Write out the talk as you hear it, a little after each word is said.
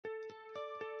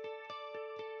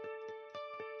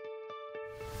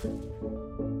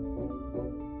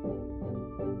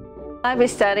I've been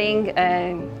studying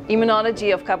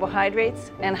immunology of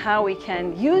carbohydrates and how we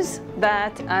can use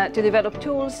that to develop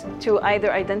tools to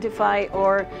either identify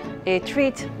or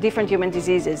treat different human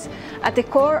diseases. At the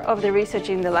core of the research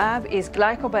in the lab is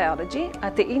glycobiology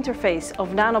at the interface of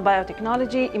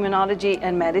nanobiotechnology, immunology,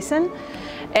 and medicine.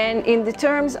 And in the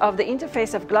terms of the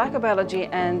interface of glycobiology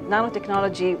and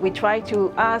nanotechnology, we try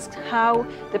to ask how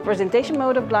the presentation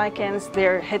mode of glycans,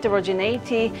 their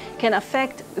heterogeneity, can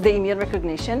affect the immune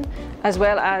recognition, as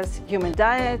well as human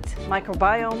diet,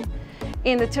 microbiome.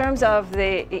 In the terms of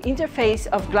the interface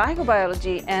of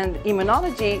glycobiology and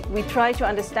immunology, we try to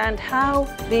understand how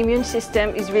the immune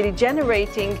system is really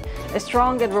generating a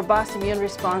strong and robust immune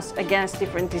response against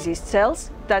different diseased cells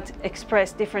that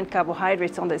express different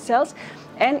carbohydrates on the cells.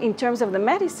 And in terms of the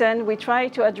medicine, we try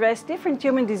to address different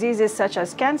human diseases such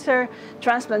as cancer,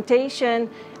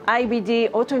 transplantation, IBD,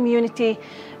 autoimmunity,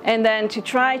 and then to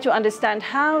try to understand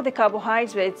how the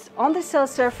carbohydrates on the cell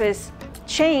surface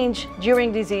change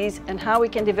during disease and how we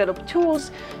can develop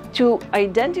tools to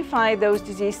identify those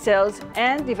diseased cells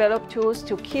and develop tools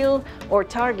to kill or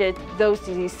target those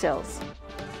diseased cells.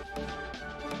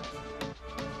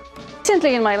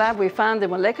 Recently in my lab we found a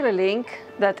molecular link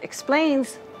that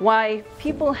explains why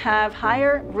people have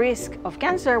higher risk of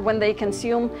cancer when they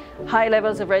consume high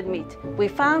levels of red meat. We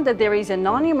found that there is a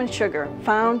non-human sugar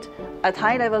found at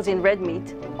high levels in red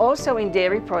meat, also in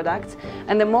dairy products,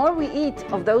 and the more we eat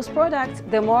of those products,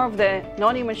 the more of the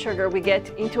non-human sugar we get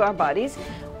into our bodies.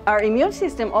 Our immune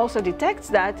system also detects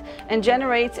that and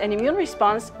generates an immune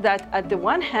response that, at the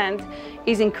one hand,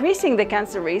 is increasing the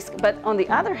cancer risk, but on the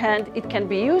other hand, it can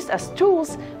be used as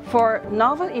tools for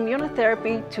novel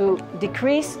immunotherapy to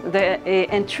decrease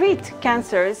and treat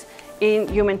cancers in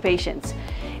human patients.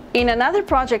 In another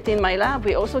project in my lab,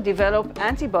 we also develop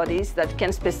antibodies that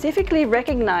can specifically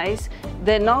recognize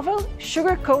the novel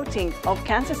sugar coating of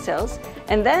cancer cells,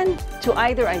 and then to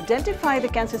either identify the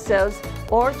cancer cells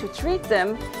or to treat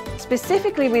them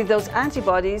specifically with those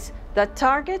antibodies that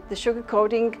target the sugar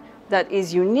coating that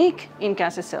is unique in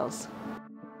cancer cells.